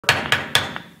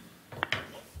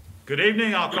Good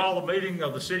evening. I'll call the meeting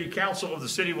of the City Council of the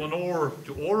City of Lenoir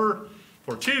to order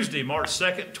for Tuesday, March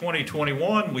 2nd,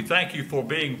 2021. We thank you for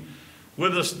being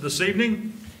with us this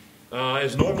evening.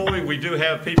 As normally, we do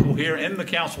have people here in the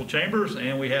council chambers,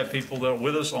 and we have people that are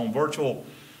with us on virtual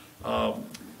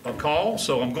call.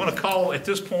 So I'm going to call at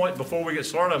this point, before we get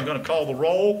started, I'm going to call the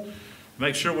roll,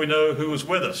 make sure we know who is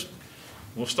with us.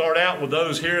 We'll start out with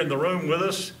those here in the room with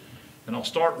us, and I'll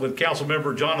start with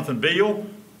Councilmember Jonathan Beal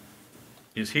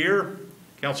is here.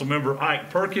 Councilmember Ike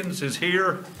Perkins is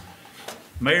here.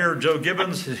 Mayor Joe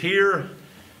Gibbons is here.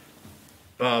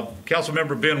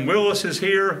 Councilmember Ben Willis is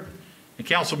here. And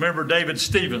Councilmember David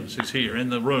Stevens is here in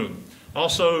the room.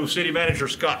 Also, City Manager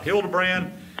Scott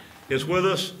Hildebrand is with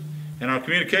us. And our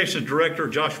Communications Director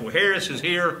Joshua Harris is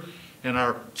here. And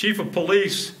our Chief of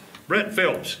Police, Brent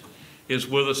Phelps, is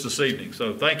with us this evening.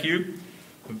 So thank you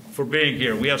for being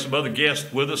here. We have some other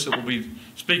guests with us that will be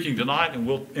speaking tonight, and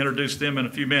we'll introduce them in a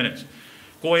few minutes.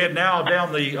 Go ahead now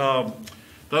down the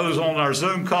those on our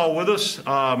Zoom call with us.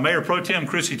 Mayor Pro Tem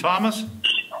Chrissy Thomas.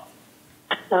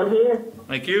 I'm here.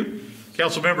 Thank you.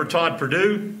 Councilmember Todd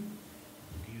Perdue.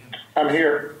 I'm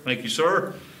here. Thank you,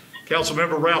 sir.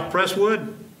 Councilmember Ralph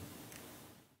Presswood.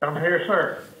 I'm here,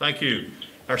 sir. Thank you.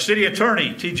 Our City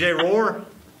Attorney T.J. Rohr.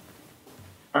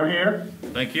 I'm here.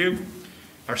 Thank you.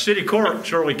 Our City Clerk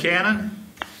Shirley Cannon.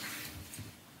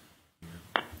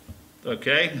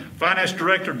 Okay. Finance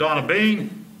Director Donna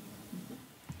Bean.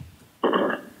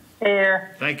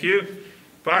 Here. Thank you.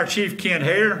 Fire Chief Ken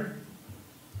Hare.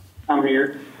 I'm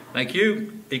here. Thank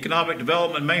you. Economic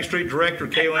Development Main Street Director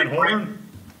Kaylin Horn.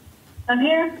 I'm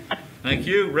here. Thank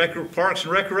you. Parks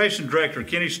and Recreation Director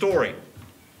Kenny Story.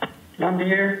 I'm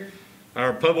here.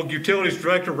 Our Public Utilities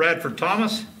Director Radford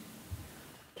Thomas.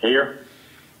 Here.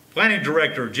 Planning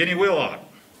Director Jenny Willock.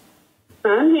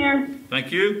 I'm here.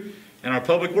 Thank you. And our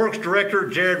Public Works Director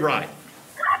Jared Wright.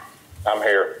 I'm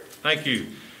here. Thank you.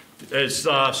 Is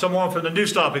someone from the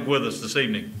news topic with us this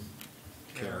evening?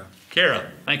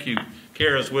 Kara. Thank you.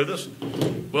 Kara's with us.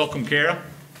 Welcome, Kara.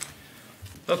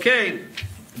 Okay.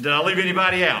 Did I leave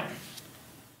anybody out?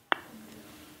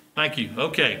 Thank you.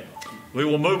 Okay. We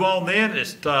will move on then.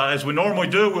 As we normally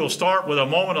do, we'll start with a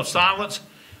moment of silence.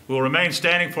 We'll remain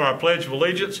standing for our Pledge of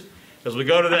Allegiance. As we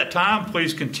go to that time,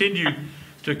 please continue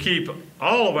to keep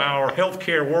all of our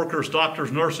healthcare workers,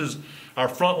 doctors, nurses, our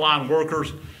frontline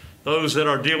workers, those that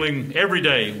are dealing every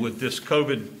day with this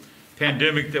COVID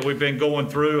pandemic that we've been going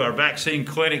through, our vaccine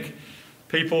clinic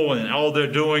people and all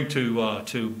they're doing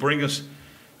to bring us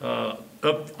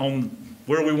up on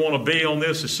where we want to be on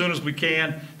this as soon as we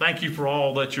can. Thank you for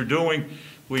all that you're doing.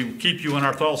 We keep you in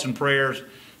our thoughts and prayers.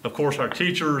 Of course, our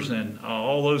teachers and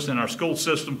all those in our school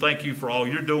system, thank you for all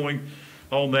you're doing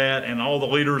on that, and all the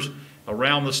leaders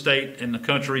around the state and the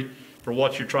country for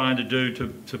what you're trying to do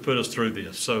to put us through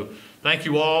this. So thank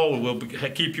you all. We'll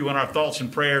keep you in our thoughts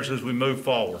and prayers as we move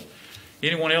forward.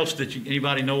 Anyone else that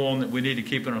anybody know on that we need to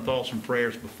keep in our thoughts and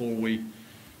prayers before we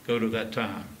go to that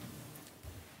time?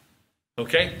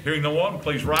 Okay, hearing no one,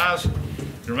 please rise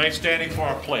and remain standing for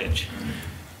our pledge.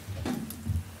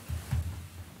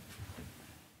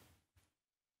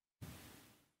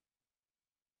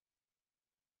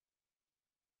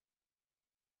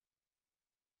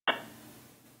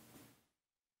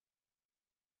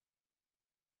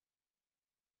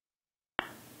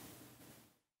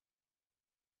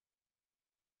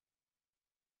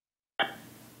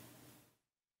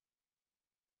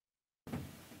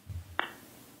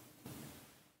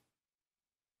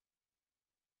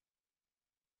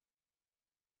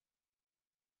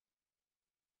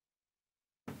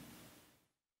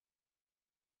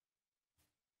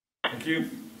 Thank you.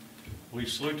 We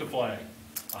salute the flag.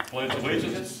 I pledge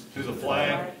allegiance to the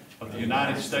flag of the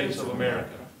United States of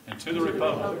America and to the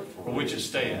republic for which it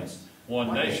stands,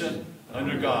 one nation,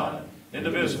 under God,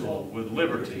 indivisible, with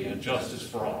liberty and justice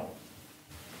for all.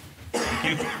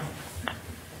 Thank you.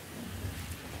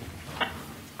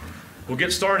 We'll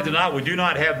get started tonight. We do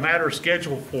not have matters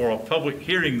scheduled for a public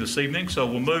hearing this evening, so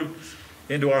we'll move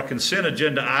into our consent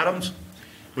agenda items,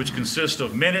 which consist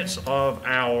of minutes of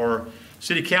our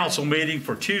City Council meeting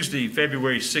for Tuesday,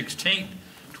 February 16th,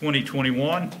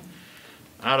 2021.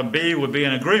 Item B would be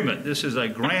an agreement. This is a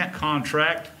grant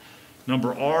contract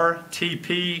number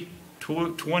RTP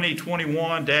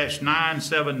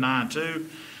 2021-9792.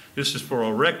 This is for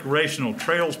a recreational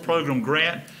trails program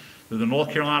grant through the North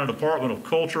Carolina Department of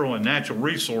Cultural and Natural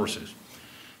Resources.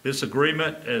 This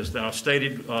agreement, as I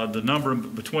stated, the number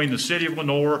between the City of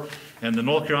Lenoir and the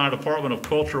North Carolina Department of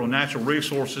Cultural and Natural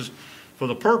Resources for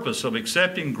the purpose of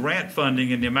accepting grant funding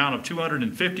in the amount of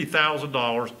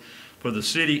 $250,000 for the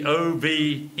City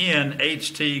OVN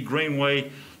HT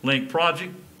Greenway Link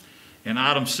project. And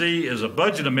item C is a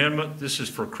budget amendment. This is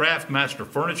for Craftmaster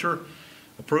Furniture.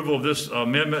 Approval of this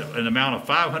amendment in the amount of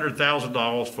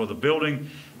 $500,000 for the building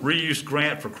reuse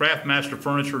grant for Craftmaster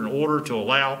Furniture in order to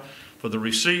allow for the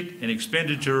receipt and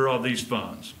expenditure of these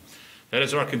funds. That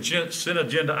is our consent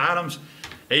agenda items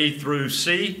A through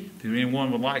C. If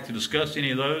anyone would like to discuss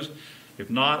any of those, if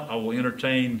not, I will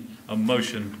entertain a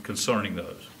motion concerning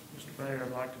those. Mr. Mayor,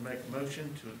 I'd like to make a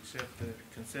motion to accept the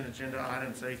consent agenda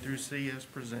items A through C as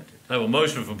presented. I have a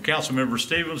motion from Councilmember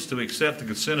Stevens to accept the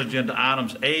consent agenda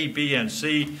items A, B, and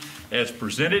C as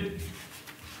presented.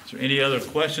 Is there any other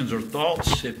questions or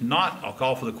thoughts? If not, I'll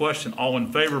call for the question. All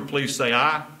in favor, please say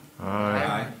aye.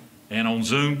 Aye. And on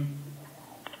Zoom?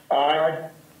 Aye.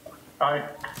 Aye.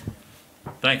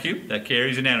 Thank you. That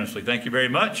carries unanimously. Thank you very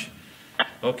much.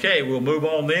 Okay, we'll move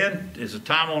on then. It's a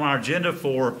time on our agenda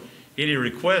for any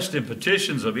requests and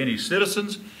petitions of any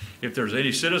citizens. If there's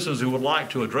any citizens who would like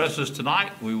to address us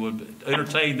tonight, we would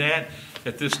entertain that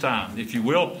at this time. If you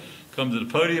will, come to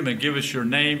the podium and give us your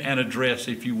name and address,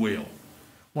 if you will.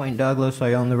 Wayne Douglas.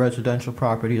 I own the residential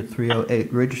property at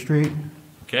 308 Ridge Street.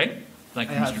 Okay? Thank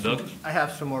you, Mr. Douglas. I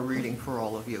have some more reading for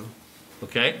all of you.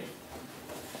 Okay?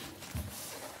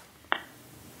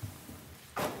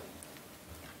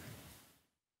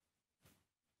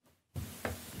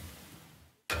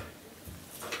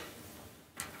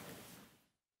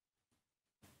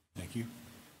 Thank you.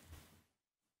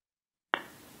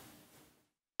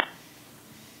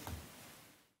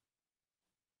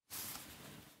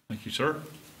 Thank you, sir.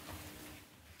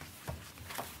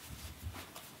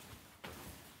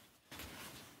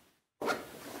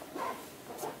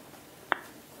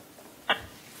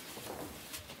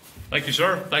 Thank you,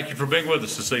 sir. Thank you for being with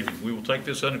us this evening. We will take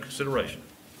this under consideration.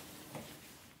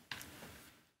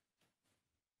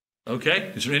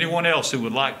 Okay, is there anyone else who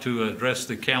would like to address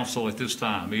the council at this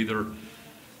time? Either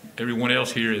everyone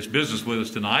else here is business with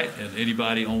us tonight, and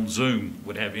anybody on Zoom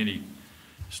would have any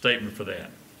statement for that.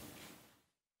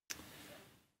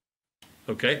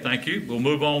 Okay, thank you. We'll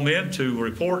move on then to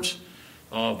reports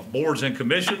of boards and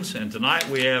commissions, and tonight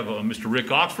we have Mr.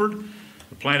 Rick Oxford,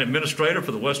 the Plan Administrator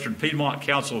for the Western Piedmont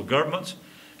Council of Governments,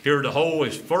 here to hold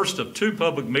his first of two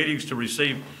public meetings to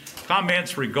receive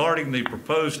comments regarding the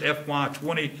proposed FY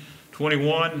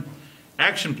 2021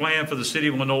 action plan for the City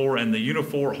of Lenoir and the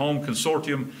Unifor Home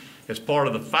Consortium as part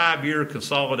of the 5-year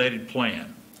consolidated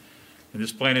plan. And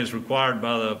this plan is required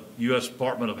by the U.S.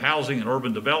 Department of Housing and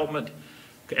Urban Development,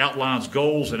 outlines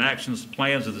goals and actions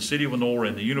plans of the City of Lenoir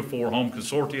and the Unifor Home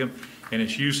Consortium and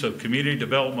its use of community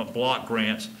development block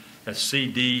grants as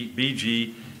CD,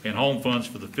 BG, and home funds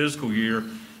for the fiscal year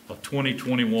of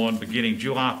 2021, beginning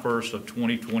July 1st of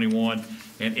 2021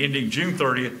 and ending June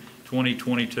 30th,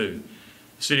 2022.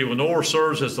 The City of Lenoir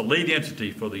serves as the lead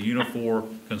entity for the Unifor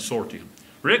Consortium.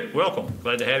 Rick, welcome.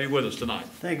 Glad to have you with us tonight.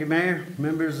 Thank you, Mayor,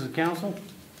 members of the council.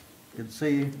 Good to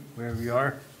see you wherever you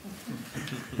are.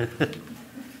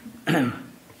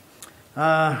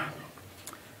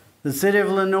 The City of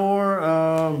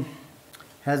Lenoir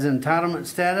has entitlement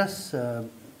status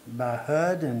by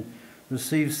HUD and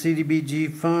receives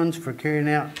CDBG funds for carrying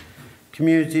out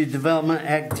community development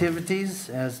activities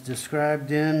as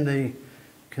described in the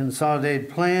consolidated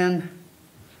plan.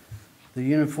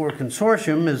 The Unifor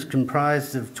Consortium is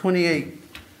comprised of 28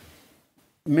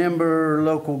 member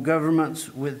local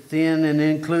governments within and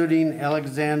including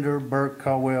Alexander, Burke,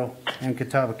 Caldwell, and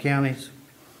Catawba counties.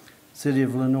 City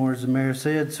of Lenoir, as the mayor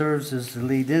said, serves as the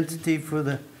lead entity for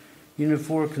the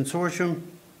Unifor Consortium.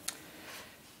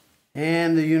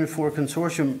 And the Unifor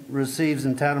Consortium receives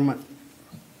entitlement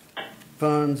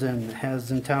funds and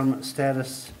has entitlement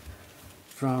status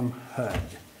from HUD.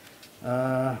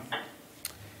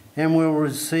 And will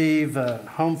receive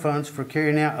home funds for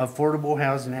carrying out affordable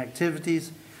housing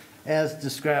activities as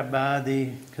described by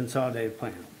the consolidated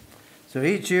plan. So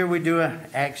each year we do an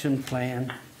action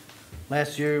plan.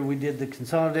 Last year we did the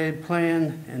consolidated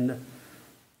plan, and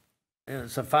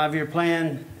it's a 5-year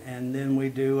plan, and then we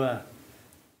do an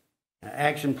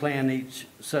action plan each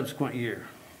subsequent year.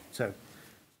 So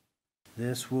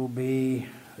this will be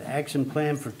the action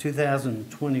plan for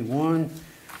 2021.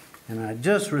 And I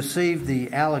just received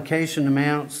the allocation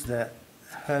amounts that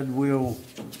HUD will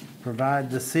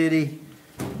provide the city.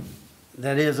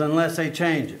 That is, unless they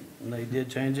change it. And they did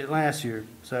change it last year.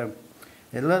 So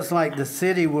it looks like the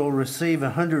city will receive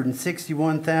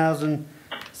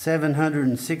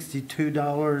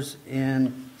 $161,762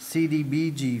 in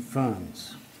CDBG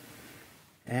funds.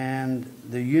 And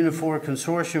the Unifor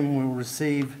Consortium will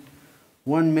receive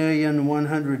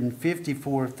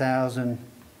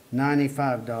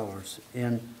 $1,154,095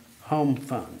 in home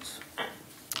funds.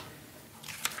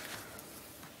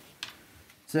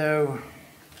 So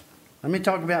let me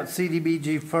talk about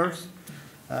CDBG first.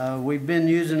 We've been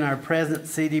using our present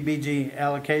CDBG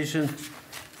allocation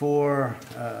for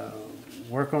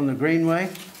work on the Greenway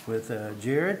with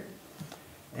Jared,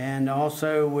 and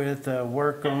also with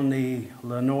work on the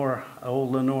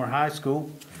old Lenoir High School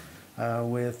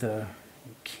with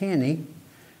Kenny,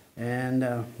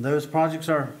 and those projects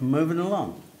are moving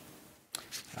along.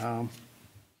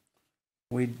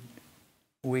 We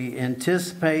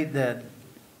anticipate that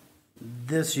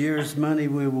this year's money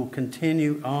we will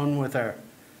continue on with our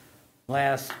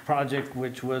last project,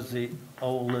 which was the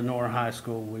old Lenoir High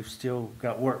School. We've still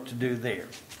got work to do there.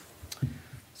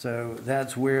 So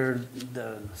that's where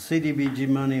the CDBG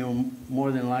money will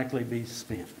more than likely be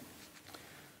spent.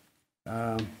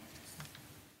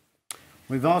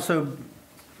 We've also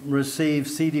received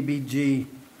CDBG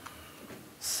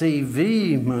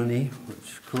CV money,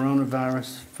 which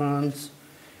coronavirus funds,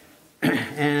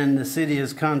 and the city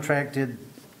has contracted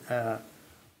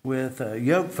with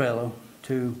Yokefellow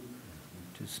to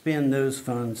spend those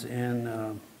funds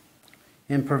in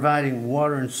providing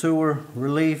water and sewer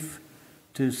relief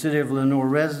to City of Lenoir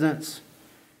residents,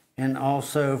 and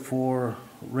also for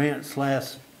rent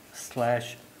slash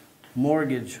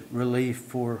mortgage relief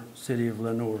for City of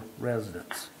Lenoir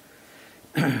residents.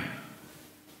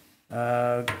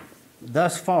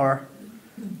 Thus far,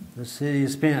 the city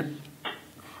has spent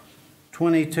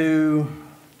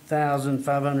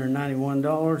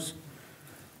 $22,591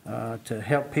 to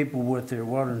help people with their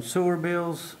water and sewer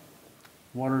bills,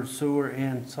 water, sewer,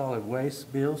 and solid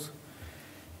waste bills.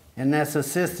 And that's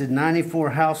assisted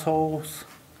 94 households,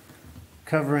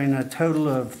 covering a total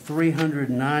of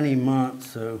 390 months,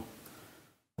 so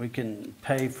we can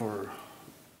pay for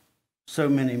so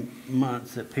many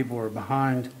months that people are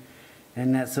behind,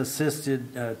 and that's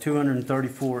assisted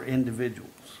 234 individuals.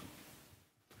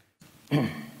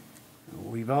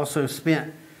 We've also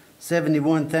spent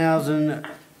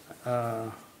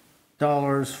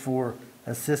 $71,000 for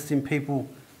assisting people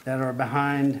that are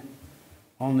behind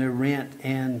on their rent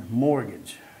and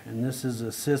mortgage, and this has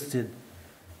assisted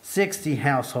 60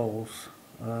 households,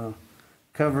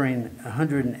 covering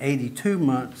 182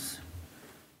 months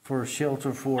for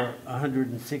shelter for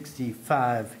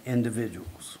 165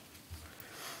 individuals.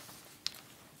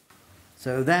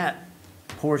 So that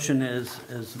portion is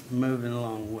moving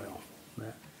along well.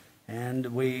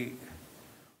 And we're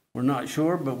not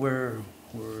sure, but we're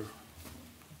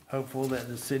hopeful that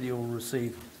the city will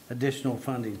receive additional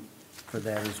funding for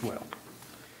that as well.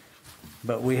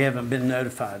 But we haven't been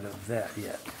notified of that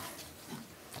yet.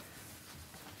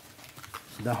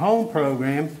 The home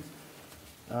program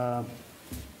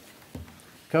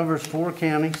covers 4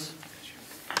 counties,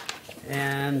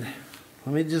 and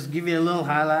let me just give you a little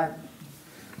highlight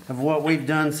of what we've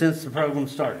done since the program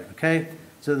started, okay?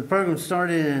 So the program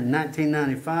started in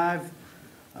 1995.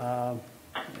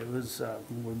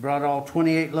 We brought all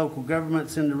 28 local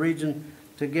governments in the region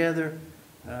together.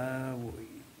 We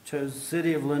chose the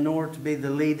City of Lenoir to be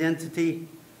the lead entity,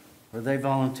 or they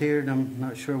volunteered. I'm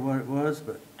not sure what it was,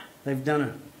 but they've done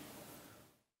it.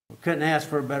 We couldn't ask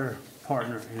for a better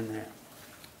partner in that.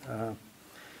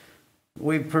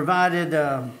 We've provided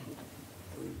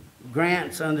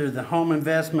grants under the Home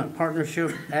Investment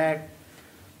Partnership Act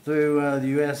through the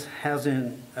U.S.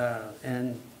 Housing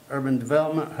and Urban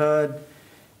Development, HUD,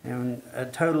 and a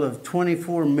total of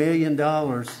 $24 million,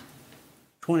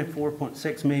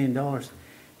 $24.6 million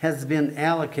has been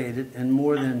allocated, and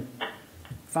more than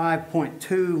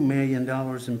 $5.2 million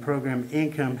in program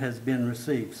income has been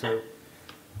received. So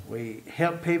we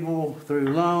help people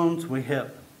through loans, we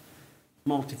help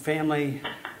multifamily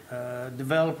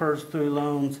developers through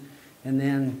loans, and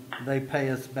then they pay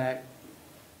us back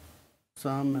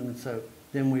some, and so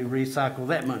then we recycle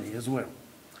that money as well.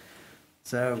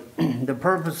 So the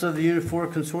purpose of the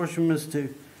Unifor Consortium is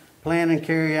to plan and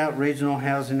carry out regional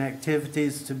housing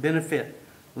activities to benefit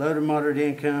low to moderate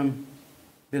income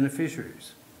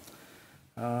beneficiaries.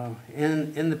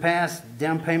 In the past,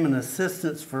 down payment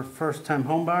assistance for first-time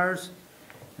homebuyers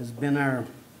has been our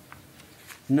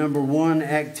 #1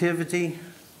 activity.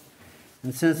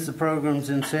 And since the program's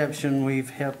inception, we've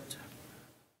helped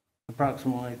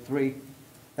approximately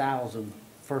 3,000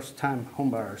 first-time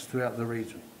homebuyers throughout the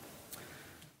region.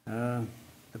 The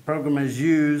program has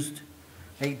used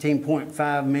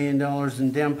 $18.5 million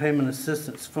in down payment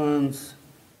assistance funds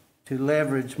to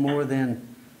leverage more than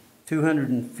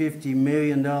 $250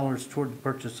 million toward the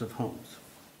purchase of homes.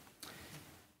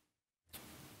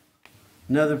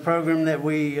 Another program that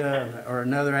or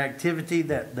another activity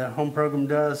that the home program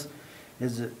does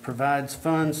is it provides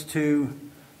funds to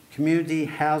community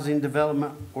housing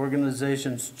development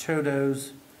organizations,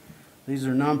 CHODOs, These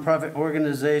are nonprofit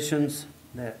organizations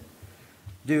that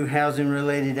do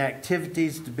housing-related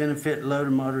activities to benefit low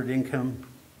to moderate income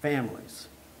families.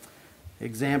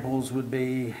 Examples would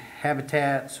be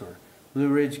Habitats or Blue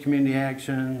Ridge Community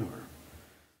Action or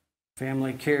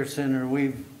Family Care Center.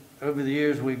 Over the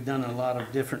years, we've done a lot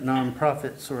of different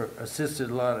nonprofits or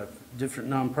assisted a lot of different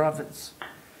nonprofits.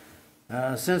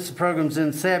 Since the program's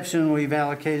inception, we've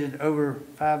allocated over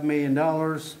 $5 million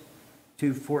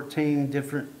to 14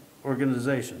 different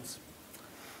organizations.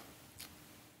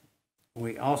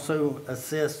 We also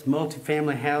assist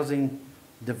multifamily housing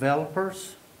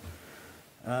developers,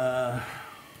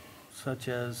 such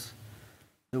as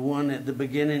the one at the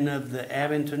beginning of the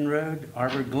Abington Road,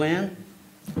 Arbor Glen.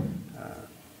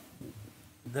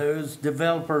 Those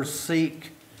developers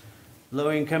seek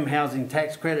low-income housing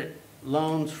tax credit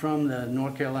loans from the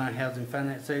North Carolina Housing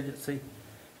Finance Agency,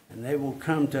 and they will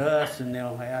come to us and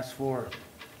they'll ask for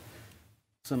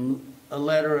a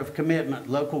letter of commitment,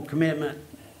 local commitment,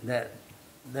 that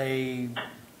they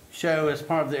show as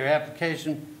part of their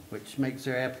application, which makes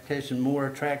their application more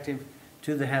attractive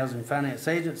to the Housing Finance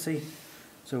Agency.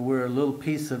 So we're a little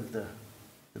piece of the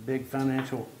big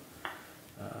financial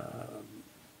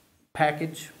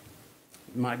package.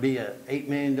 It might be a $8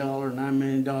 million, $9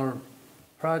 million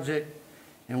project,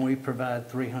 and we provide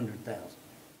 $300,000.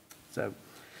 So,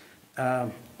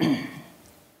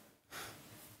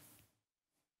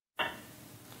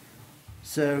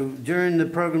 so during the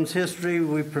program's history,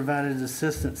 we provided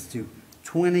assistance to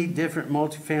 20 different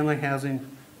multifamily housing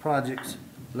projects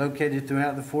located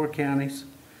throughout the 4 counties.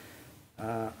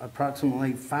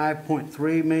 Approximately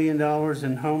 $5.3 million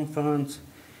in home funds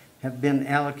have been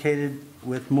allocated,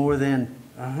 with more than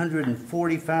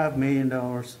 $145 million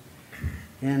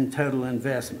in total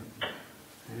investment.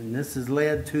 And this has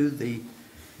led to the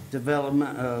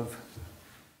development of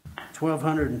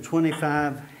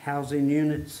 1,225 housing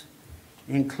units,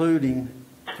 including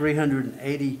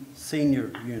 380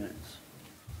 senior units.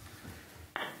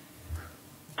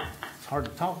 It's hard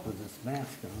to talk with this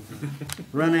mask on.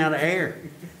 Run out of air.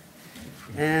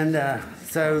 And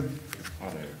so...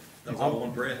 That was all one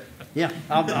breath. Yeah,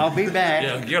 I'll be back.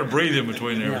 Yeah, you got to breathe in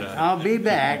between there. Yeah, I'll be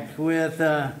back with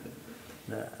the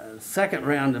second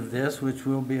round of this, which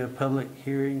will be a public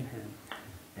hearing,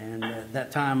 and at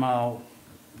that time I'll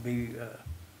be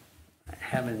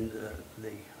having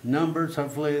the numbers.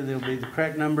 Hopefully they'll be the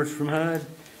correct numbers from HUD,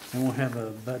 and we'll have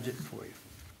a budget for you.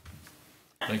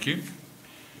 Thank you.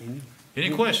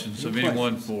 Any questions of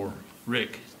anyone for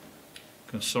Rick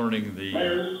concerning the...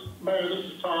 Mayor, this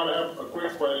is Todd. I have a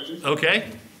quick question.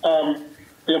 Okay.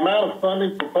 The amount of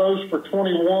funding proposed for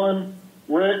 21,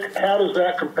 Rick, how does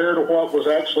that compare to what was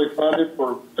actually funded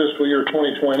for fiscal year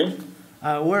 2020?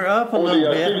 We're up a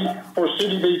little bit. For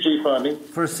CDBG funding.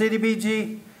 For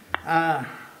CDBG,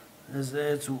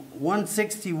 it's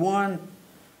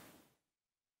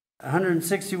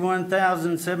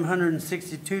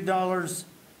 $161,762.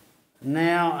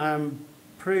 Now I'm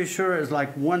pretty sure it's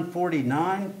like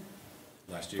 149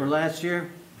 for last year.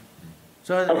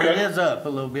 So okay. It is up a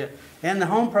little bit. And the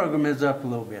home program is up a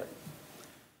little bit.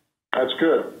 That's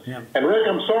good. Yeah. And Rick,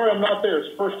 I'm sorry I'm not there.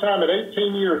 It's the first time in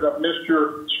 18 years I've missed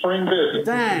your spring visit.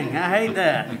 Dang, I hate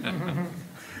that.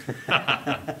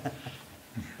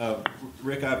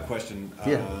 Rick, I have a question.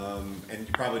 Yeah. And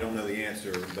you probably don't know the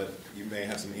answer, but you may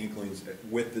have some inklings.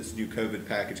 With this new COVID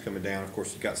package coming down, of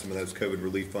course, you've got some of those COVID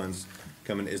relief funds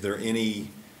coming. Is there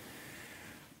any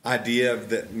idea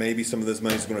that maybe some of this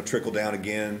money is going to trickle down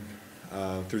again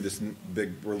through this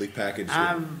big relief package?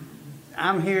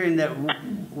 I'm hearing that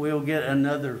we'll get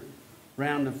another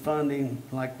round of funding,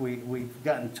 like we've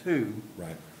gotten 2.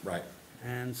 Right.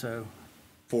 And so...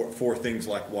 For things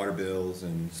like water bills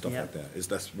and stuff Yep. like that.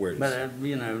 That's where it is. But,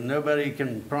 nobody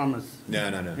can promise No.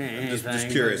 anything. Just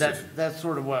curious. That's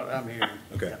sort of what I'm hearing.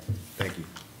 Okay. Yeah. Thank you.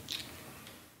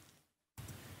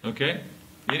 Okay.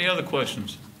 Any other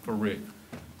questions for Rick?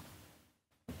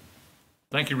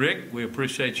 Thank you, Rick. We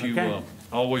appreciate you Okay.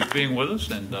 always being with us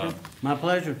and My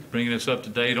pleasure. bringing us up to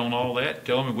date on all that.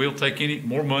 Tell them we'll take any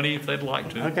more money if they'd like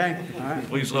to. Okay, all right.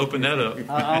 Please open that up.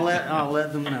 I'll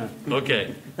let them know.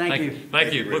 Okay. Thank you.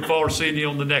 Thank you. Look forward to seeing you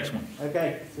on the next one.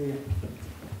 Okay, see you.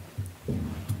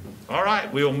 All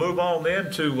right, we'll move on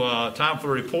then to time for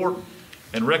the report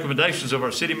and recommendations of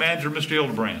our city manager, Mr.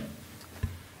 Hildebrand.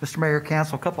 Mr. Mayor,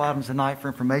 Council, a couple items tonight for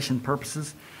information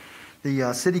purposes.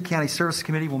 The City County Service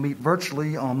Committee will meet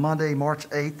virtually on Monday, March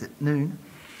 8th at noon.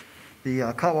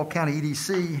 The Caldwell County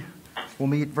EDC will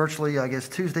meet virtually, I guess,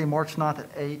 Tuesday, March 9th at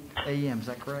 8 a.m. Is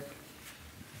that correct?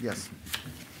 Yes.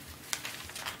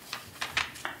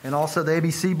 And also the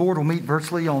ABC Board will meet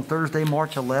virtually on Thursday,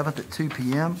 March 11th at 2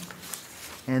 p.m.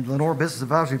 And the Lenoir Business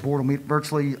Advisory Board will meet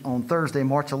virtually on Thursday,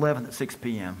 March 11th at 6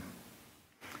 p.m.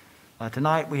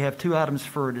 Tonight, we have 2 items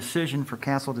for a decision for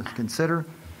council to consider.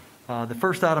 The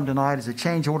first item tonight is a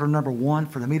change order number 1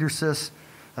 for the MeterSys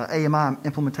AMI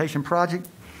implementation project.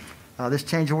 This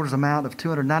change order's amount of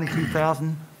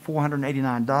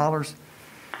 $292,489.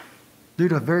 Due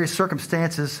to various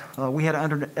circumstances, we had an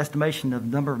underestimation of the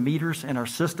number of meters in our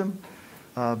system.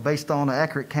 Based on an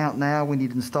accurate count now, we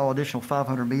need to install additional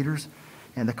 500 meters.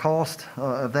 And the cost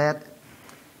of that,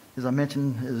 as I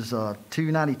mentioned, is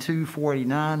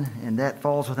 $292,489, and that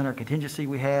falls within our contingency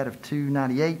we had of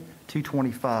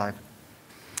 $298,225.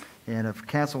 And if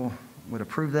council would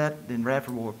approve that, then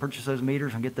Radford will purchase those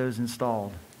meters and get those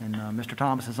installed. And Mr.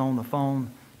 Thomas is on the phone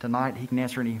tonight. He can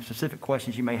answer any specific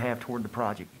questions you may have toward the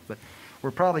project. But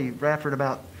we're probably, Radford,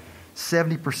 about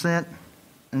 70%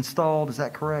 installed. Is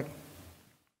that correct?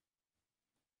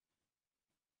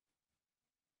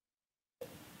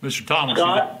 Mr. Thomas.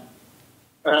 Scott?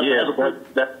 Yes,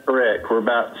 that's correct. We're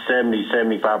about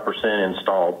 75%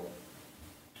 installed.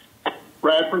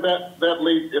 Bradford, that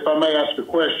leads, if I may ask a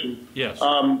question. Yes.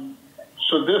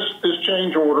 So this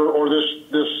change order, or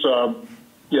it's a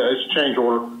change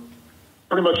order,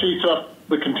 pretty much eats up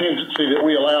the contingency that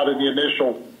we allowed in the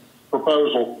initial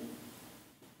proposal.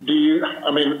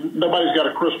 Nobody's got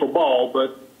a crystal ball,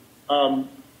 but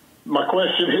my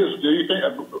question is, do you think,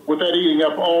 with that eating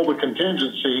up all the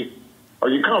contingency, are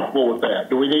you comfortable with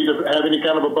that? Do we need to have any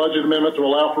kind of a budget amendment to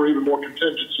allow for even more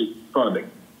contingency funding?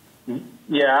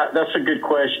 Yeah, that's a good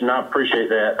question. I appreciate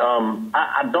that.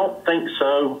 I don't think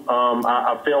so.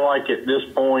 I feel like at this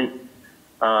point,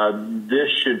 this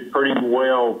should pretty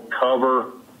well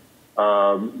cover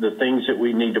the things that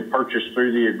we need to purchase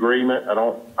through the agreement. I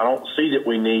don't see that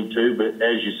we need to, but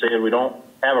as you said, we don't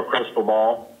have a crystal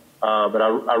ball. But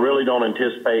I really don't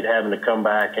anticipate having to come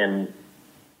back and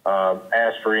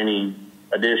ask for any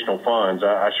additional funds.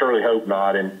 I surely hope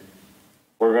not, and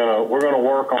we're gonna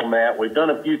work on that. We've done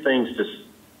a few things to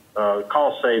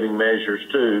cost saving measures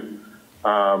too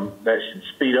that should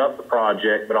speed up the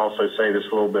project, but also save us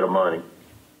a little bit of money.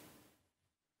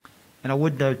 And I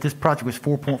would note this project was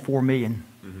 $4.4 million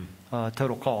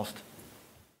total cost.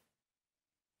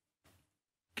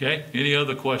 Okay. Any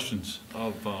other questions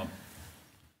of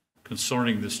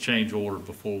concerning this change order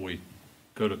before we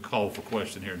go to call for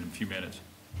question here in a few minutes?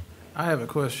 I have a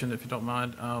question, if you don't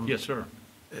mind. Yes, sir.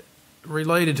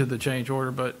 Related to the change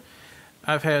order, but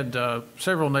I've had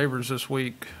several neighbors this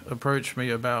week approach me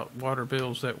about water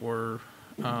bills that were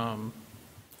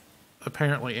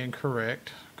apparently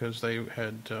incorrect because they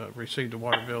had received a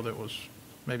water bill that was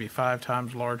maybe 5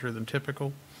 times larger than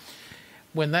typical.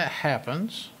 When that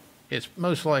happens, it's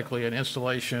most likely an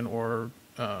installation or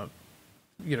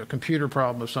computer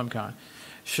problem of some kind.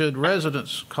 Should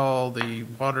residents call the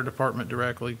water department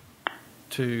directly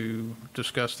to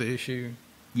discuss the issue?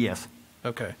 Yes.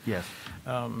 Okay. Yes.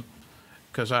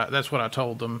 Because that's what I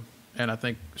told them, and I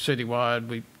think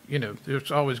citywide,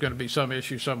 there's always going to be some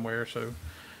issue somewhere, so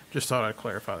just thought I'd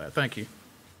clarify that. Thank you.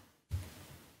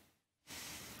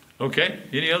 Okay.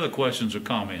 Any other questions or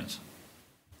comments?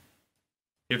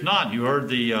 If not, you heard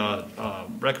the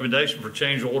recommendation for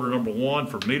change order number 1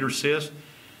 for MeterSys.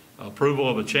 Approval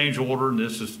of a change order, and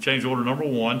this is change order number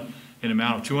 1 in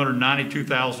amount of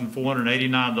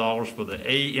 $292,489 for the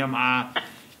AMI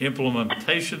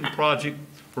implementation project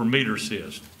for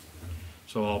MeterSys.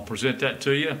 So I'll present that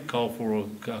to you. Call for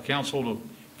council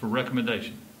for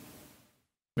recommendation.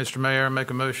 Mr. Mayor, I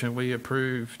make a motion we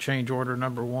approve change order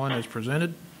number 1 as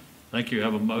presented. Thank you. I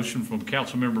have a motion from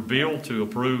Councilmember Beal to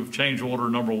approve change order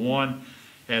number 1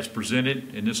 as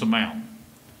presented in this amount.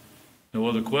 No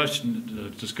other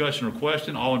discussion or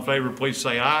question? All in favor, please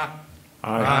say aye.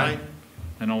 Aye. Aye.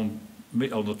 And on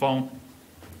the phone?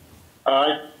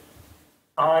 Aye.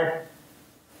 Aye.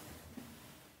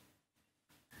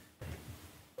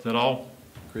 Is that all?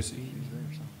 Chrissy?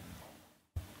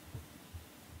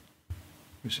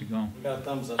 Is she gone? We got a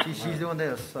thumbs up. She's doing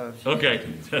this. So Okay,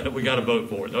 we got to vote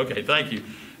for it. Okay, thank you.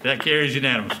 That carries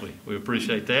unanimously. We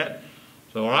appreciate that.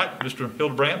 So, all right, Mr.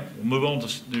 Hildebrand, we'll move on to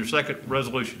your second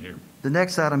resolution here. the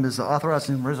next item is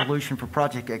authorizing resolution for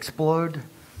Project Explode.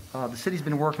 The city's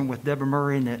been working with Deborah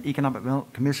Murray and the Economic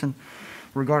Development Commission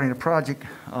regarding a project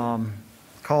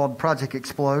called Project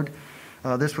Explode.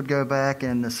 This would go back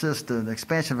and assist the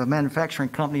expansion of a manufacturing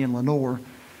company in Lenoir.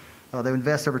 They would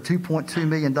invest over $2.2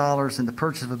 million in the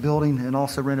purchase of a building and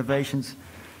also renovations,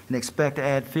 and expect to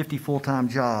add 50 full-time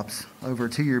jobs over a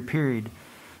 2-year period.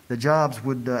 The jobs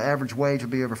would, average wage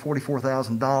would be over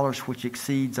 $44,000, which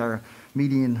exceeds our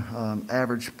median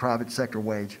average private sector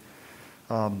wage.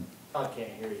 I can't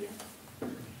hear you.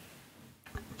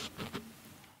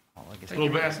 It's A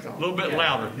little bit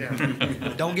louder.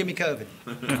 Don't give me COVID.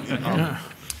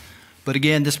 But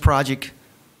again, this project,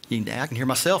 I can hear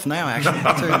myself now, actually.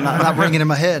 I'm not bringing it in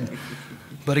my head.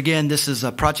 But again, this is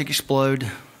a Project Explode.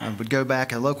 Would go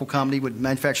back, a local company,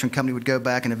 manufacturing company would go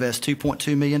back and invest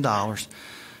 $2.2 million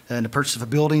in the purchase of a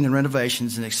building and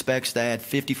renovations, and expects to add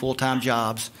 50 full-time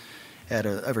jobs at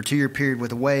over a 2-year period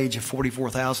with a wage of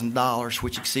 $44,000,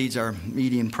 which exceeds our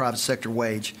median private sector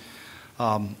wage.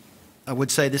 I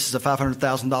would say this is a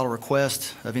 $500,000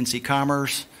 request of NC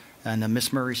Commerce, and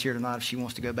Ms. Murray's here tonight if she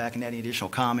wants to go back and add any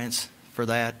additional comments for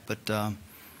that. But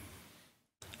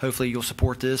hopefully you'll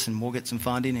support this, and we'll get some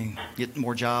funding and get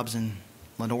more jobs in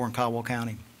Lenoir and Caldwell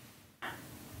County.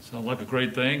 Sounds like a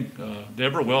great thing.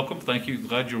 Deborah, welcome. Thank you.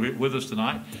 Glad you're with us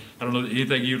tonight. I don't know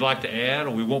anything you'd like to add,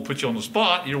 or we won't put you on the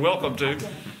spot. You're welcome to.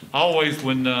 Always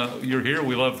when you're here,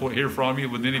 we love to hear from you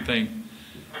with anything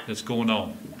that's going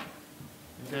on.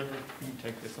 Deborah, you can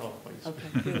take this off, please.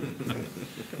 Okay,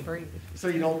 good. Breathe. So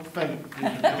you don't faint.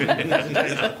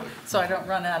 So I don't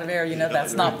run out of air. You know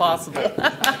that's not possible.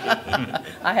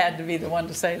 I had to be the one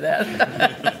to say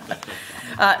that.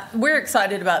 We're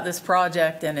excited about this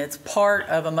project, and it's part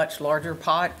of a much larger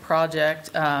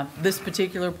project. This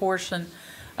particular portion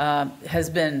has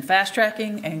been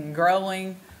fast-tracking and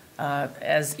growing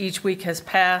as each week has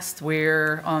passed.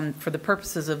 We're on, for the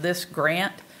purposes of this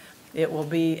grant, it will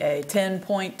be a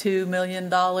 $10.2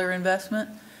 million investment,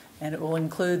 and it will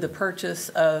include the purchase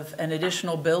of an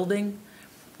additional building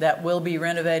that will be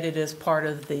renovated as part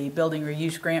of the Building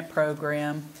Reuse Grant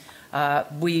Program.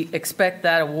 We expect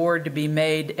that award to be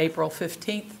made April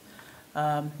 15th.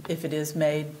 If it is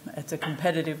made, it's a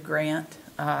competitive grant.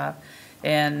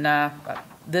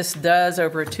 This does,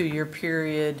 over a 2-year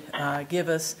period, give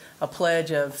us a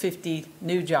pledge of 50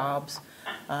 new jobs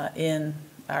in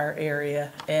our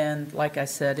area. And like I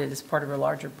said, it is part of a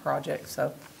larger project,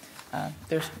 so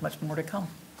there's much more to come.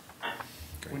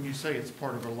 When you say it's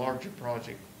part of a larger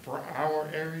project for our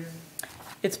area?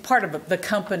 It's part of the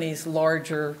company's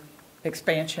larger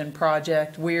expansion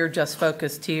project. We're just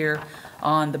focused here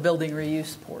on the building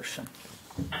reuse portion.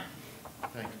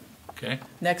 Thank you. Okay.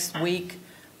 Next week,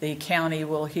 the county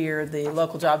will hear the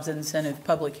local jobs incentive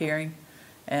public hearing,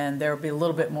 and there will be a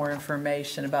little bit more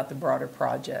information about the broader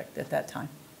project at that time.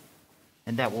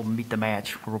 And that will meet the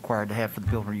match we're required to have for the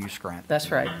building reuse grant.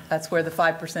 That's right. That's where the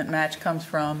 5% match comes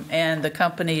from, and the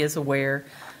company is aware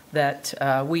that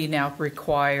we now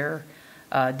require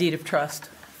deed of trust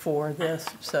for this,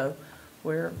 so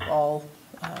we're all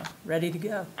ready to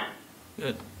go.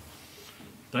 Good.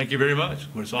 Thank you very much.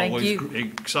 It's always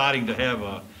exciting to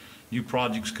have new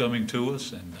projects coming to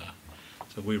us, and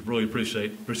so we really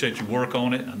appreciate your work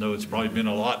on it. I know it's probably been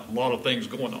a lot of things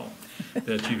going on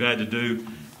that you've had to do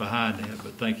behind that,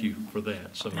 but thank you for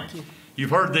that. So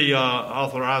you've heard the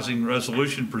authorizing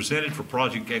resolution presented for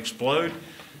Project Explode.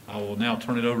 I will now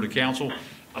turn it over to council.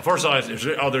 First, are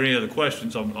there any other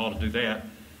questions? I ought to do that.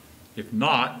 If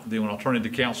not, then I'll turn it to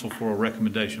council for a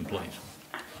recommendation, please.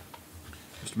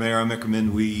 Mr. Mayor, I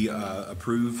recommend we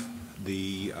approve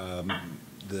the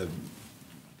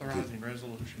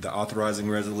authorizing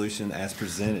resolution as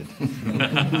presented.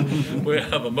 We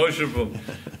have a motion from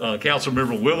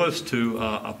Councilmember Willis to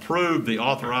approve the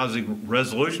authorizing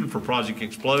resolution for Project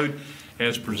Explode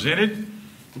as presented.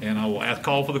 And I will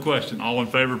call for the question. All in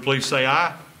favor, please say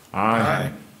aye.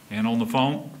 Aye. And on the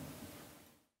phone?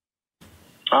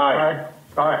 Aye.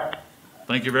 Aye.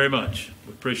 Thank you very much.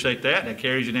 We appreciate that. That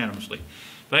carries unanimously.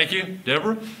 Thank you.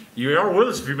 Deborah, you are with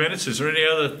us a few minutes. Is there any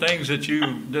other things that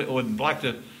you would like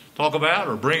to talk about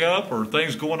or bring up, or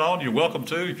things going on? You're welcome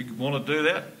to if you want to do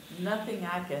that. Nothing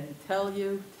I can tell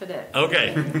you today.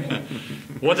 Okay.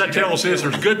 What that tells us is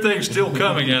there's good things still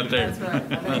coming out there. That's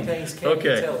right. How many things can you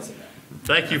tell us about?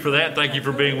 Thank you for that. Thank you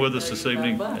for being with us this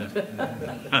evening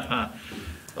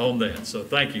on that. So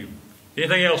thank you.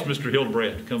 Anything else, Mr.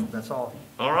 Hildebrand? Come. That's all.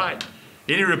 All right.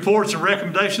 Any reports and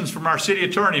recommendations from our city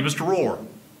attorney, Mr. Rohr?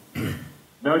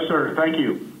 No, sir. Thank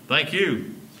you. Thank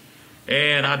you.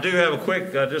 And I do have a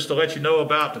quick, just to let you know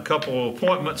about a couple of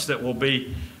appointments that will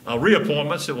be,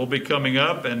 reappointments that will be coming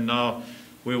up, and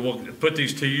we will put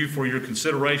these to you for your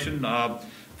consideration.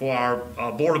 For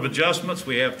our Board of Adjustments,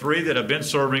 we have 3 that have been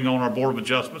serving on our Board of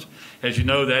Adjustments. As you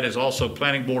know, that is also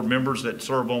planning board members that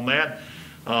serve on that.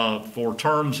 For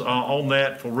terms on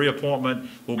that for reappointment,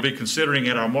 we'll be considering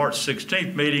at our March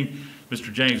 16th meeting,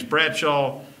 Mr. James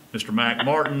Bradshaw, Mr. Mac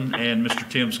Martin, and Mr.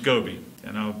 Tim Scobie.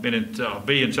 And I've been in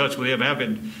touch with him, have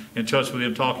been in touch with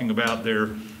him talking about their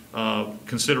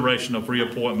consideration of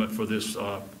reappointment for this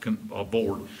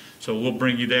board. So we'll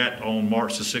bring you that on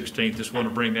March the 16th. Just want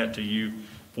to bring that to you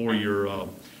for your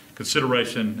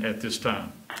consideration at this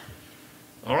time.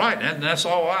 All right, and that's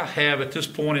all I have at this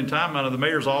point in time out of the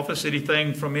mayor's office.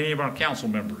 Anything from any of our council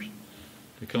members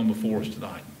to come before us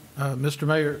tonight? Mr.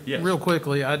 Mayor, Yes. real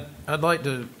quickly, I'd like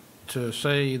to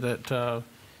say that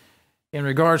in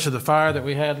regards to the fire that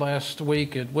we had last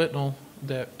week at Whitnall,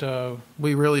 that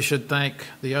we really should thank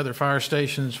the other fire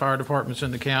stations, fire departments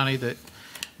in the county that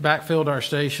backfilled our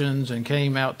stations and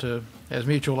came out as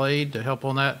mutual aid to help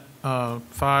on that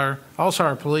fire. Also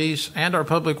our police and our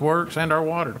public works and our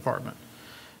water department,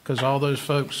 because all those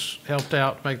folks helped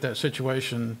out make that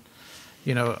situation,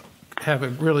 have a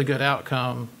really good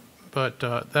outcome. But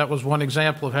that was one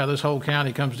example of how this whole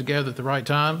county comes together at the right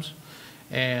times.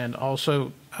 And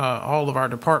also all of our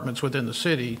departments within the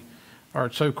city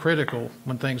are so critical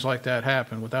when things like that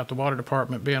happen. Without the water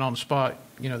department being on the spot,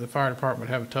 the fire department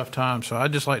would have a tough time. So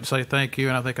I'd just like to say thank you,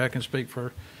 and I think I can speak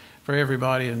for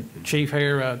everybody. And Chief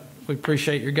Hare, we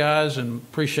appreciate you guys and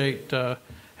appreciate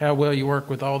how well you work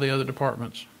with all the other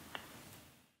departments.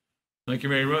 Thank you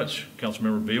very much,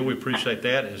 Councilmember Beal. We appreciate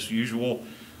that as usual.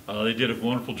 They did a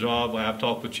wonderful job. I've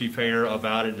talked with Chief Hare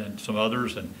about it and some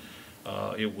others, and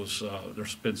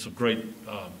there's been some great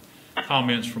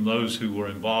comments from those who were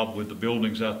involved with the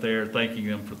buildings out there, thanking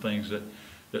them for things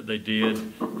that they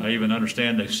did. I even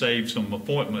understand they saved some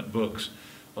appointment books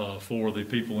for the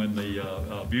people in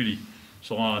the beauty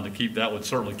salon to keep. That would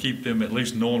certainly keep them at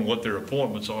least knowing what their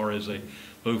appointments are as they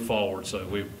move forward. So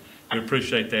we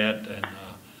appreciate that, and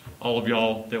all of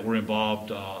y'all that were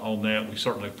involved on that, we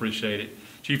certainly appreciate it.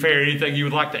 Chief Hare, anything you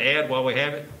would like to add while we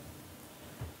have it?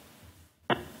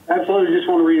 Absolutely. Just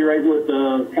want to reiterate what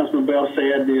Councilman Bell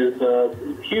said is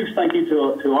huge thank you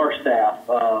to our staff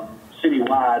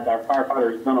citywide. Our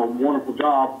firefighters have done a wonderful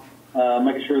job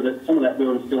making sure that some of that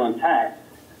building is still intact.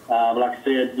 Like I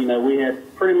said, we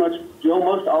had pretty much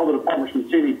almost all the departments from the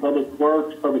city, Public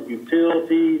Works, Public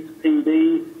Utilities,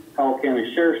 PD, Caldwell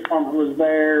County Sheriff's Department was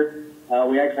there.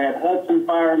 We actually had Hudson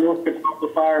Fire, North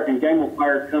Pittsburgh Fire, and Gamble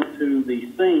Fire come to the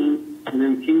scene, and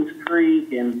then Kings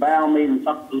Creek and Valmead and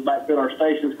some of those backfilled our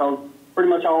stations because pretty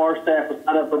much all our staff was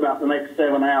tied up for about the next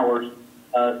 7 hours.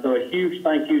 So a huge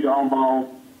thank you to all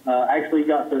involved. Actually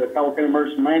got the Caldwell County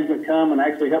Emergency Management come and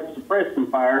actually help suppress some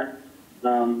fire.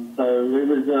 So it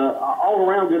was all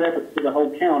around good effort to the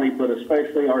whole county, but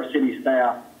especially our city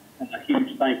staff. A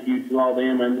huge thank you to all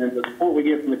them and the support we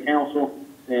get from the council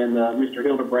and Mr.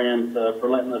 Hildebrand for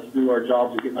letting us do our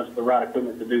jobs and getting us the right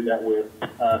equipment to do that with.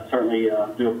 Certainly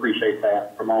do appreciate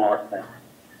that from all our staff.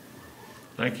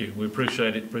 Thank you. We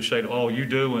appreciate it. Appreciate all you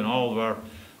do and all of our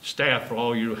staff for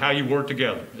how you work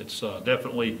together. It's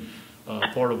definitely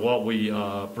part of what we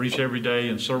preach every day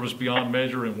in service beyond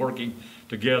measure and working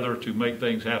together to make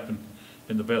things happen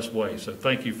in the best way. So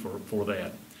thank you for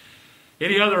that.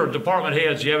 Any other department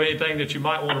heads, do you have anything that you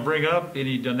might want to bring up?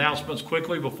 Any announcements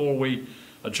quickly before we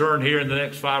adjourn here in the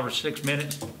next 5 or 6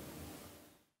 minutes?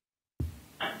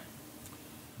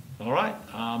 All right,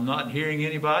 I'm not hearing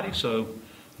anybody, so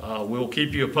we'll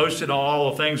keep you posted on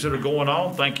all the things that are going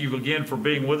on. Thank you again for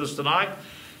being with us tonight.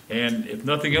 And if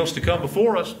nothing else to come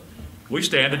before us, we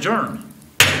stand adjourned.